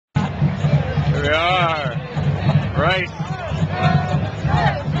Here we are. Rice.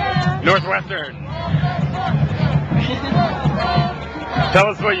 Northwestern. Tell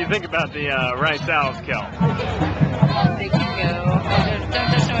us what you think about the Rice Owls, Kel. They can go.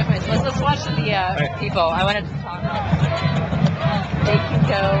 Don't show my face. Let's watch the people. I wanted to talk. They can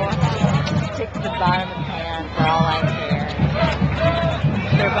go. Take the bottom of the pan for all I care.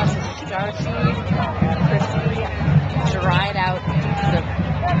 They're a bunch of starchy, crispy, dried out pieces of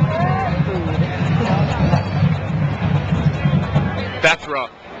food. That's rough.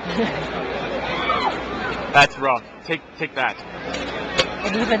 That's rough. Take that.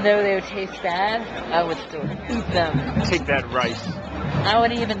 And even though they would taste bad, I would still eat them. Take that rice. I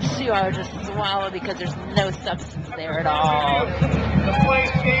wouldn't even chew, I would just swallow because there's no substance there at all. The play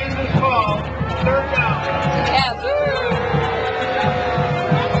stands and falls. Third down. Yeah,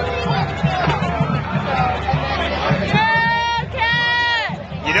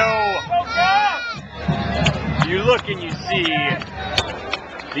 You know, you look and you see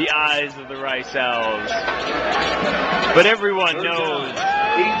the eyes of the Rice Owls. But everyone knows 18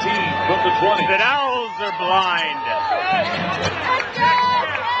 from the 20. that owls are blind.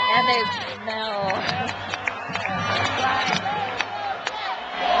 and they smell.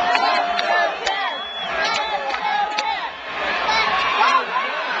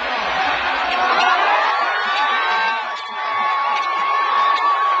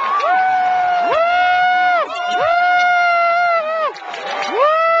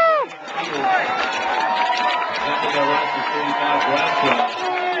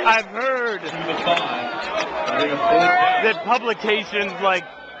 I've heard that publications like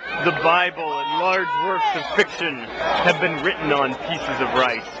the Bible and large works of fiction have been written on pieces of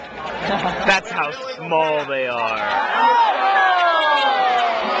rice. That's how small they are.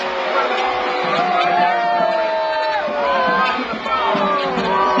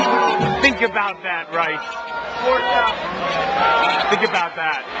 Think about that, Rice. Think about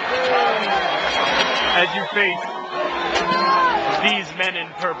that as you face these men in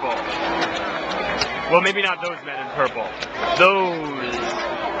purple. Well, maybe not those men in purple. Those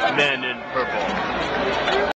men in purple.